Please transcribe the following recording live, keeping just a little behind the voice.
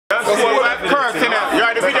Personnel. You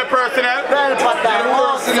are the video personnel? Pelpa time,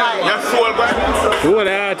 all time. Your soul, bro. Who are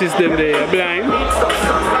the artists them there? Blind?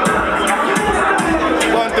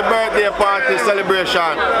 The birthday party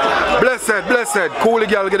celebration. Blessed, blessed. Cool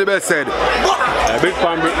girl get the best said. A big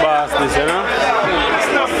fan brick boss this, you know?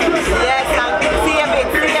 Yes, and see a bit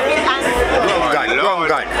and Long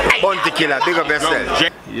guy. Bounty killer, big up yourself.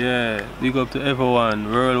 Yeah, big up to everyone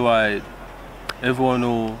worldwide. Everyone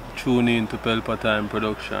who tune in to Pelpa Time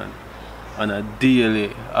production. On a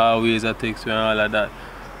daily, always a text and all of that.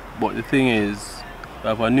 But the thing is, we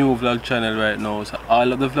have a new vlog channel right now, so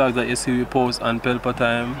all of the vlogs that you see we post on Pelpa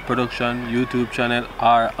Time production YouTube channel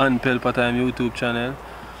or on Pelpa Time YouTube channel,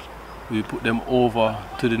 we put them over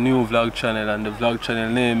to the new vlog channel, and the vlog channel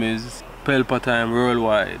name is Pelpa Time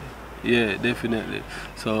Worldwide. Yeah, definitely.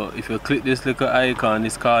 So if you click this little icon,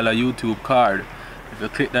 it's called a YouTube card. If you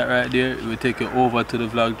click that right there, it will take you over to the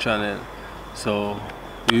vlog channel. So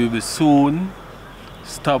we will be soon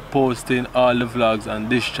stop posting all the vlogs on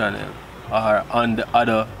this channel or on the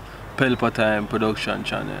other Pelpa Time production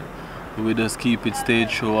channel. We just keep it stage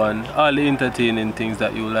show and all the entertaining things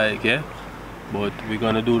that you like, yeah? But we're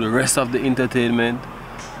gonna do the rest of the entertainment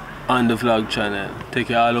on the vlog channel. Take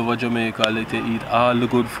you all over Jamaica, let you eat all the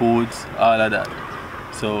good foods, all of that.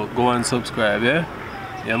 So go and subscribe, yeah?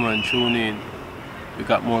 Yeah man, tune in. We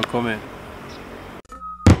got more coming.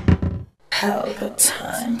 Pelpa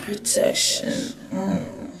Time protection.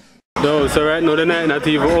 No, so right now the night not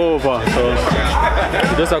even over, so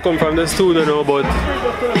just I come from the studio now, but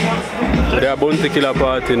they are bound to kill a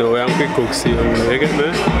party now, we have quick cooks here, you get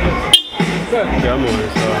me? Yeah man,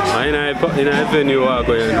 so in a venue I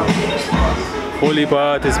go here now. Whole heap of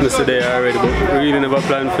artists I see there already, but we really never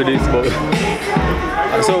planned for this, but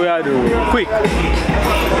so we are doing quick.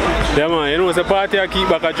 Yeah man, you know it's a party I keep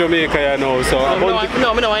back at Jamaica here now, so I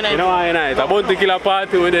want to kill a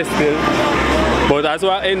party with this still. But as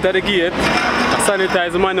I enter the gate, I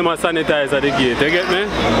sanitize, man, I sanitize at the gate, you get me?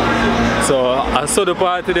 So I saw the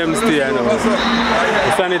party them stay now.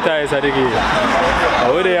 I sanitize at the gate.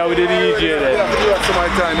 I was there with the DJ there. You have so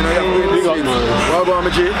much time, you know, Big up man. What about me,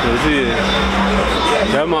 G? You see it?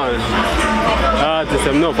 Yeah man. Artists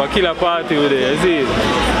them know, for KILLA party with there, you see it?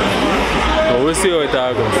 So we'll see how it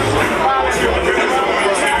all goes.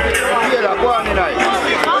 Yeah, go on tonight.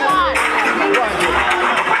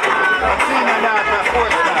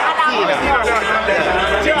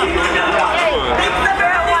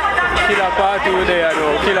 KILLA party with there,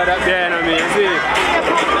 though. KILLA that behind me, you see?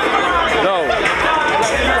 No.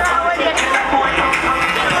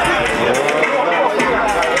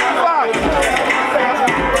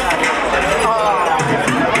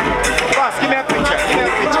 Boss, give me a picture. Give me a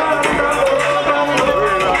picture.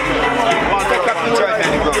 I'll take a picture and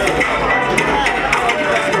then go.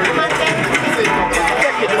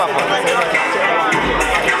 Take it, Papa.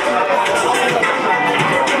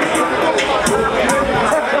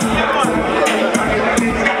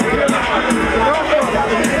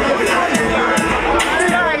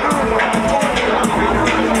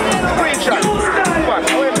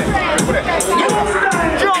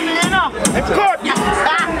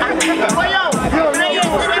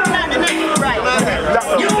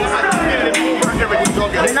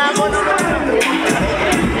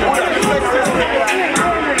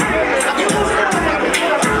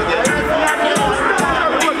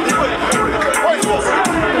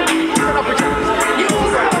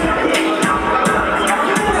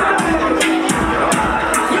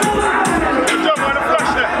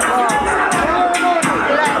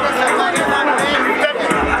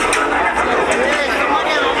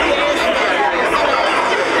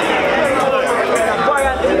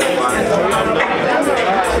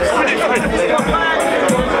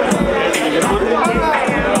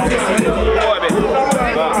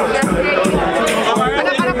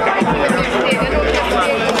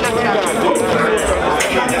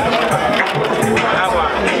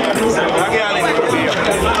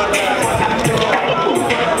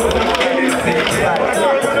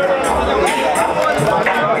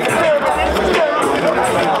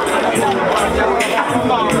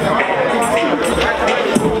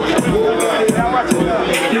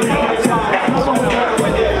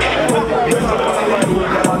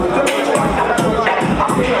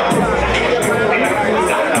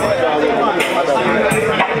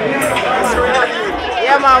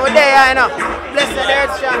 man, we're there, you know. Bless the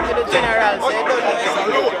earth strong to the general, so you don't need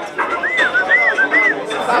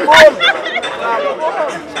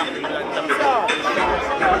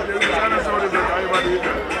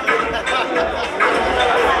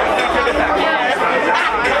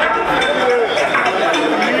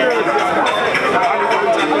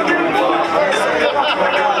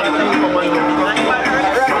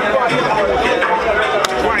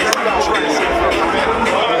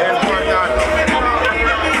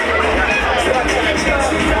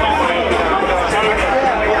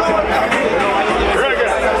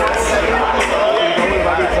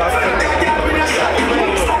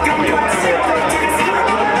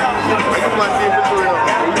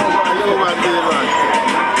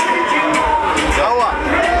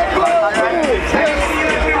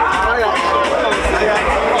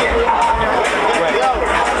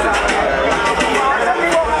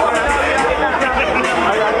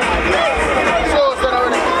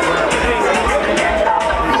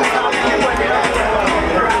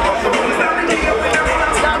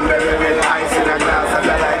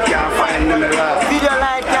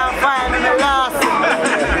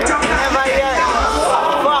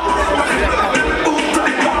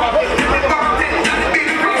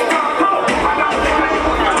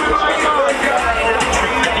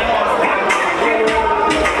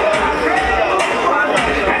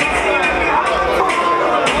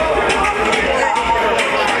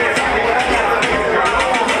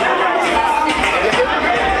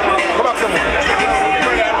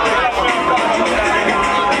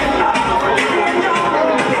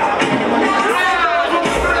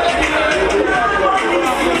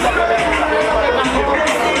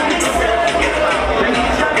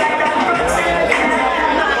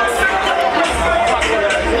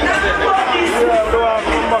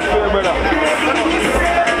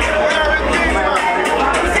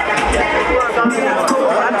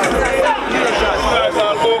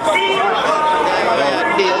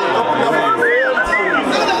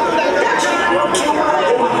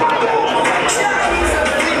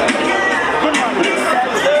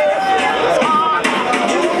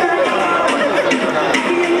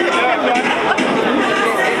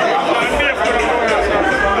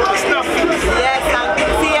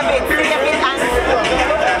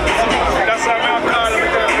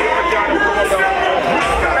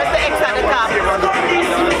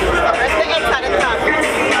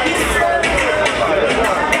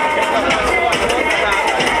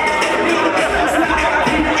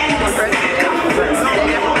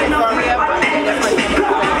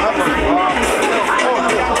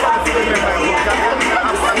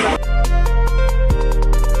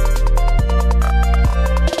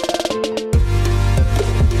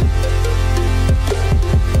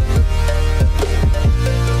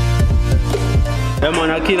Yeah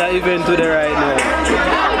man, a killer event today right now.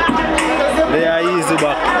 They are easy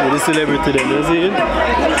back with the celebrity then, you see it?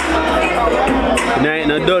 They ain't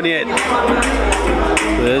not done yet.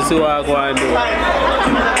 So let's see what I'm going to do.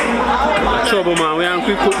 Trouble man, we ain't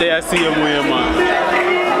quick put there see him way man.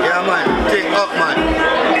 Yeah man, take up man.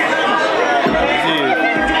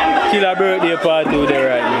 See, KILLA Birthday Party today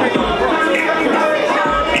right now.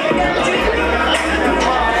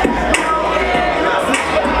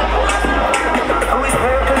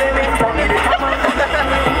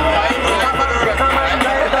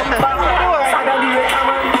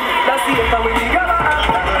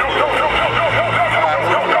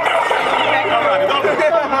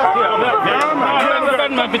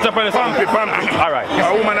 Alright.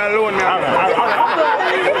 A woman alone now.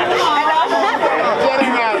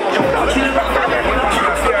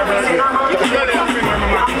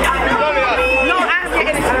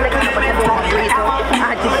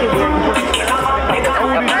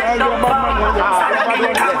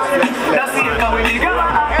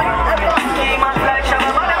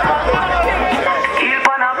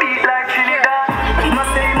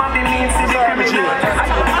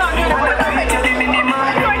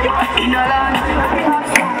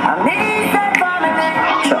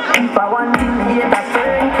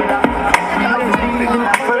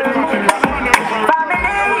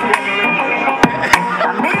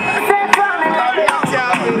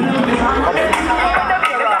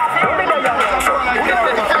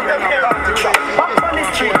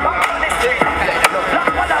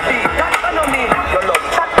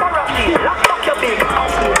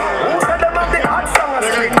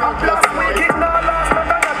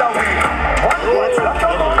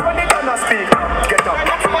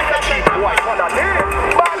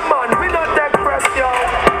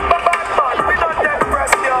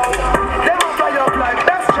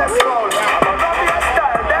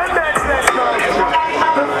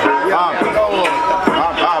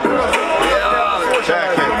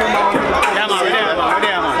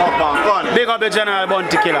 The General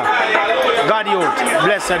Bounty Killer, God Youth,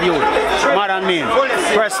 Blessed Youth, Modern Mean,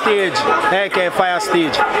 Prestige, AK Fire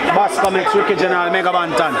Stage, Boss Comics, Wicked General, Mega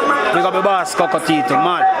Bantan, we got the Boss Cocotito,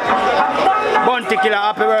 man. Bounty Killer,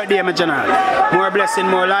 happy birthday, my General. More blessing,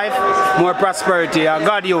 more life, more prosperity,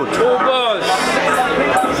 God Youth. Oh boss,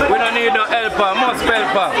 we don't need no helper, must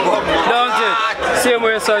Pelpa, don't it? Same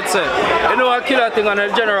way so it's said. You know a killer thing and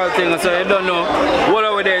a general thing, so you don't know what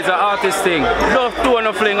over there is an artist thing. Don't do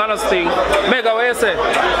no fling, honest thing. Mega, what you say?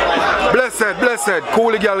 Blessed, blessed.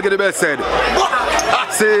 Cool girl get the best said.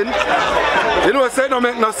 See, you know what I say don't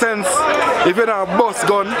make no sense. If you don't have bus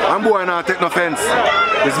gun and boy not take no offense.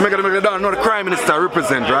 It's make the down, not the crime minister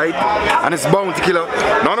represent, right? And it's Bounty Killer.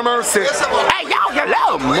 None of mercy. Hey yo,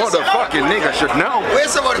 hello! Motherfucking nigga should know.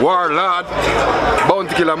 Warlord.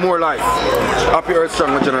 Bounty Killer, more life. Happy Earth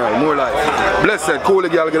Strong with General, more life. Blessed, cool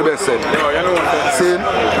girl get the best said. See?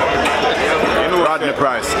 Rodney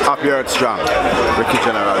Price, Happy Earth Strong. Ricky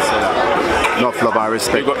General said that. Enough love and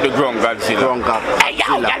respect. We got the Drunk Godzilla. Drunk God. Hey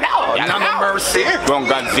yo, hello! Mercy. Drunk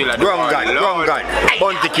Godzilla. Drunk God.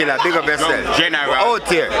 Bounty Killer, big up yourself. General. Out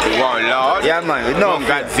here. The Warlord. Yeah man, we know.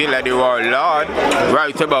 Drunk Godzilla, the Warlord.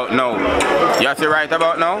 Right about now. You have to right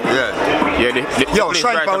about now? Yeah. Yeah, yo,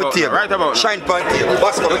 shine right pound table. Right about now. Shine pound table.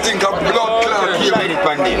 What's going to think of blood cloud here? Shine it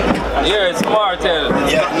pound table. Yes, Martel.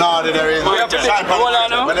 Yeah, no, there is. Shine pound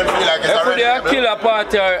table. But they feel like it's already. If we are KILLA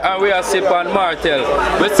Party and we are sip on Martel,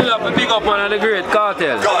 we still have to pick up on the great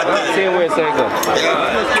cartel. Same way so it goes.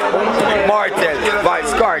 Martel,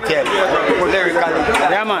 Vibes Cartel.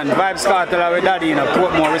 Yeah man, Vibes Cartel are with Daddy in a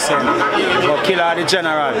Portmore recently. But KILLA the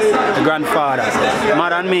General, the grandfather.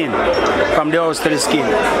 Modern Mean, from the house to the skin.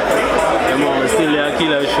 Yeah man, we still a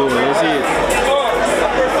KILLA show, you see it?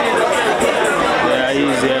 Yeah,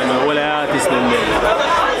 easy, you know, all the artists them there.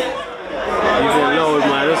 Even loud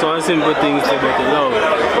man, that's one simple thing to say about it, loud.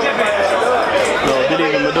 No,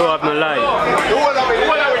 believe me, I don't have no lie.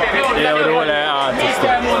 Yeah, with all the artists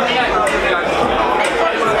there.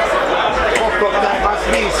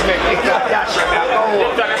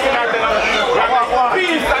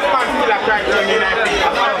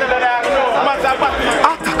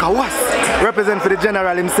 Represent for the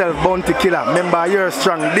General himself, Bounty Killer. Member, you're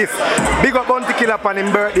strong. This big up Bounty Killer on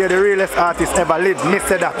his birthday, the realest artist ever lived. Me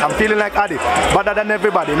say that. I'm feeling like Addy, better than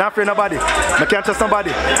everybody, not afraid nobody. I can't trust somebody.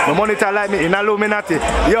 My monitor like me in Illuminati.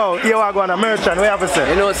 Yo, here I go on a merchant. What you have to say?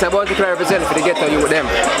 You know, say Bounty Killer represent for the ghetto you with them.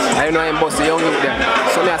 I know I'm bossy young with them.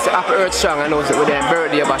 So me I say Happy Earth Strong. I know with them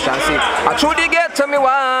birthday bash and see. I through the ghetto me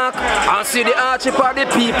walk and see the hardship of the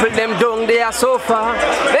people them down there so far.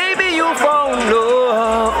 Baby, you found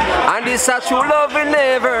love and the this a true love will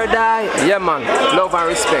never die. Yeah man, love and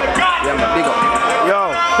respect. Yeah man, big up.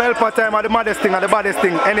 Yo, Pelpa time are the maddest thing and the baddest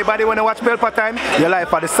thing. Anybody wanna watch Pelpa time? Your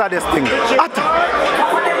life are the saddest thing. Yep.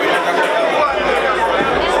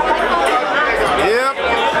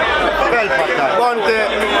 Pelpa time.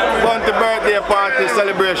 Bounty birthday party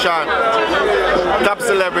celebration. Top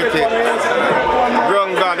celebrity.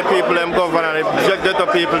 Grown God, the people them governor, the ghetto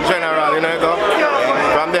people general, you know go.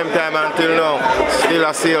 From them time until now, still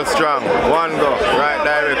a sail strong. One go, right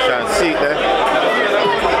direction. See there.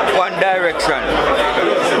 One direction.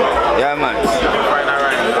 Yeah man.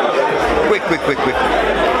 Quick.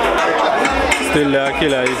 Still a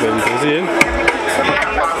killer event, you see?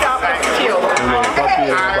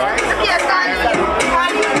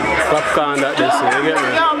 Popcorn that this way, you get me?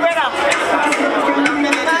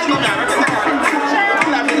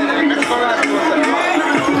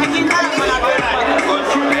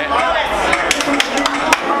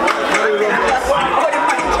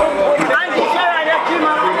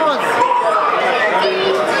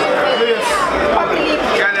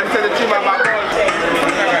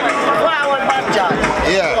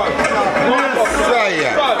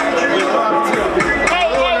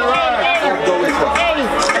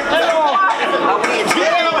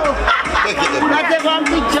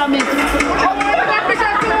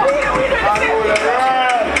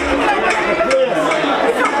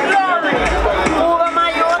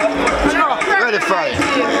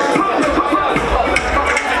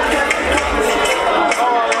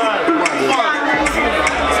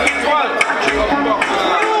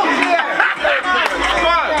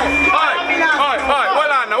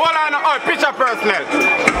 Personnel.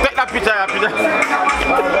 Take that picture.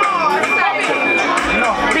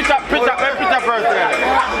 Picture personnel.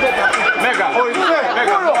 Mega. Go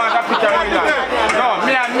on that picture. No,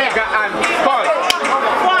 me and Mega and Paul.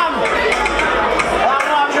 Hold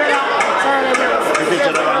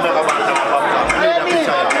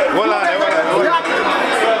on.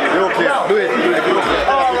 You okay? Do it.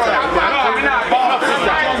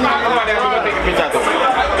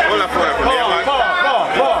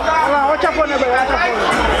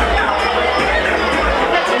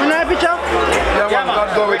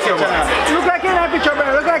 Go with you. Look like in that picture, bro.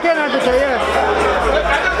 Look like in that picture, yeah.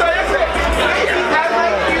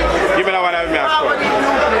 Give me that one, me ask for.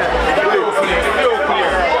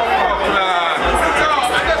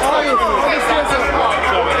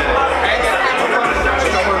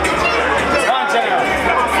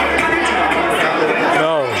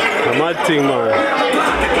 No, the mad thing, man.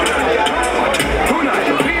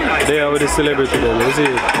 They are with the celebrity then, you see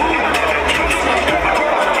it?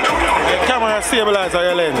 Stabilize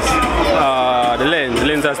your lens. The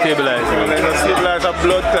lens are stabilized. The lens are stabilized,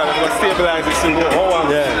 blood clot, but stabilize it to go.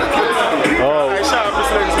 Yeah. Oh. I sharp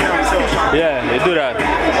this lens now, so. Yeah, they do that.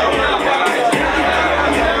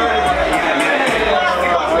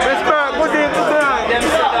 Respect, good day to them.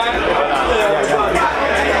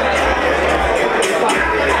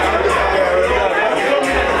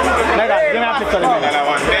 Give me a picture.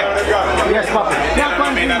 Yes, Papa.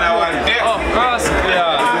 Oh, cross.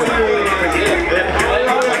 Yeah.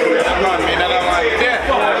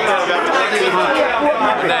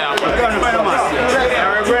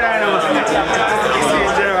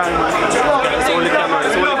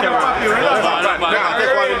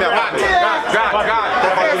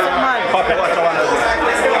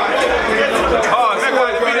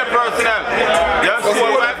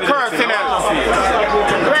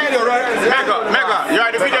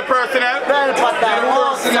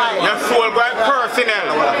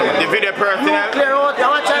 The video personnel. Clear out,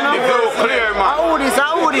 watch out now. The view clear, man. How this?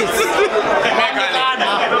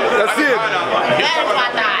 That's it.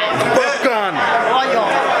 Popcaan.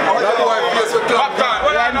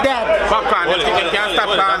 Popcaan. You can't stop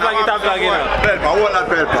that. Pelpa, hold that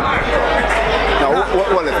Pelpa. Now,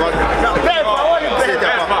 hold it. Pelpa.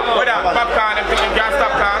 Popcaan, you can't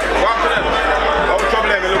stop that. Walk to them. How trouble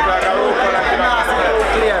them look like a roof.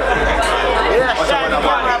 Clear. Yeah, shine the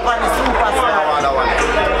camera upon the superstar.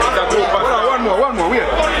 One more, wait.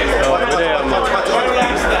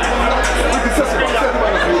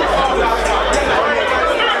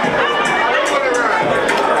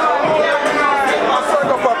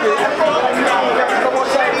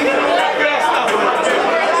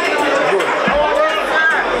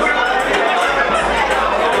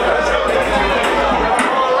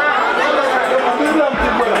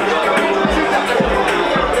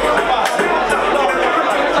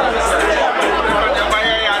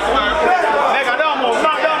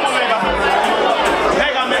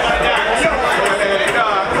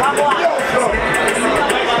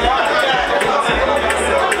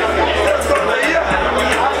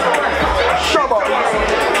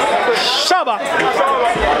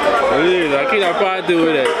 party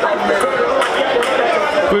with it.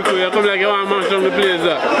 Quickly, you come like you want to mash on the place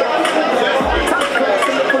there.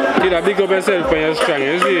 Kid, big up yourself when you're strong,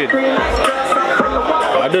 you see it?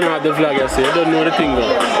 I don't have the flag, I say. I don't know the thing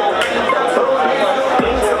though.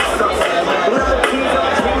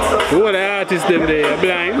 Who are the artists them there?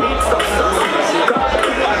 Blind?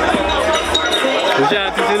 Which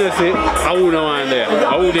artist you know say? I wouldn't want there.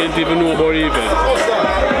 I wouldn't even know about it even.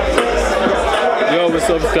 You always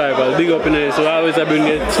subscribers, big up in there, so I always have been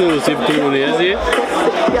getting exclusive to you, you see?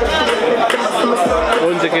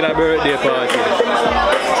 Once again, KILLA Birthday Party.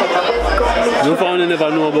 You found you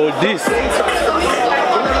never know about this.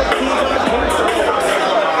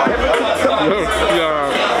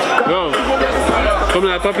 Yo. Come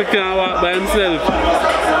like Papi can't walk by himself.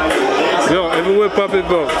 Yo, everywhere Papi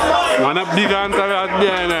go. Man a big entourage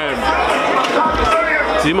behind him.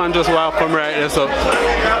 See man just walk come right there, so.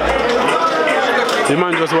 The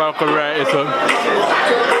man just walk come right here, so.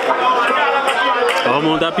 How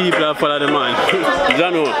amount of people have followed the man?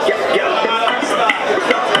 You know.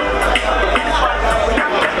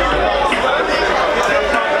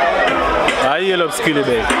 I love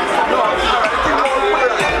Skillibeng.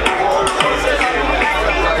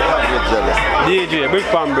 DJ, Big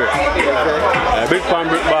Pan Brick. Big Pan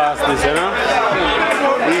Brick boss this, you know?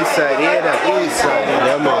 East side, east side.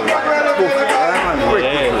 Yeah, man.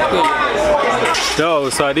 Yeah. So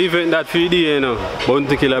the event that for the you know,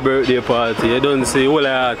 Bounty KILLA Birthday Party, you don't see all the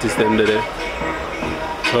artists them there.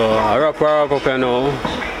 So I wrap up you know.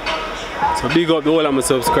 So big up the whole of my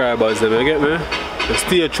subscribers them, you get me? So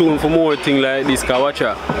stay tuned for more things like this, cause watch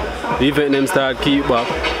out. The event them start keep up.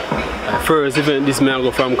 First event this man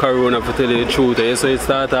go from Corona for tell you the truth. So it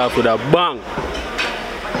start off with a bang.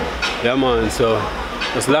 Yeah man, so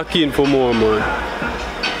just lock in for more man.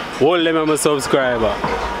 All them I'm a subscriber.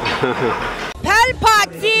 Pelpa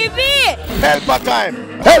TV! Pelpa time!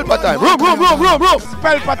 Pelpa time! Room!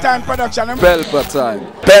 Pelpa Time Production. Pelpa time.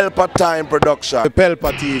 Pelpa time production.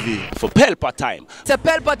 Pelpa TV. For Pelpa time. It's a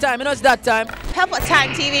Pelpa time, you know it's that time. Pelpa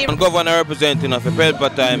time TV. I'm governor representing of a Pelpa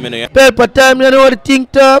time, you know. Pelpa Time, you know what the thing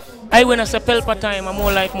tough? I when I say Pelpa time, I'm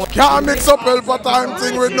more like more. Can't mix up Pelpa time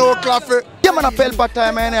thing with no coffee. Yeah man, a Pelpa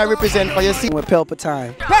Time and I represent for you see with Pelpa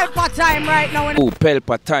Time. Pelpa time right now. Oh,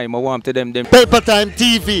 Pelpa time, I want to them. Pelpa time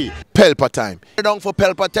TV. Pelpa time. Down for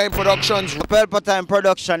Pelpa time productions. Pelpa Time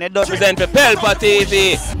Production, it does Present for Pelpa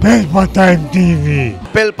TV. Pelpa Time TV.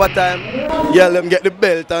 Pelpa time. Yeah, let them get the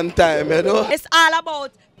belt on time, you know. It's all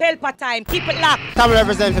about Pelpa time. Keep it locked. Come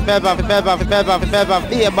represent for Pelpa,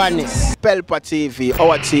 be a badness. Pelpa TV,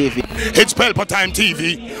 our TV. It's Pelpa time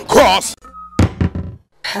TV. Cross.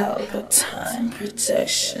 Pelpa time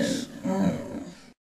protection.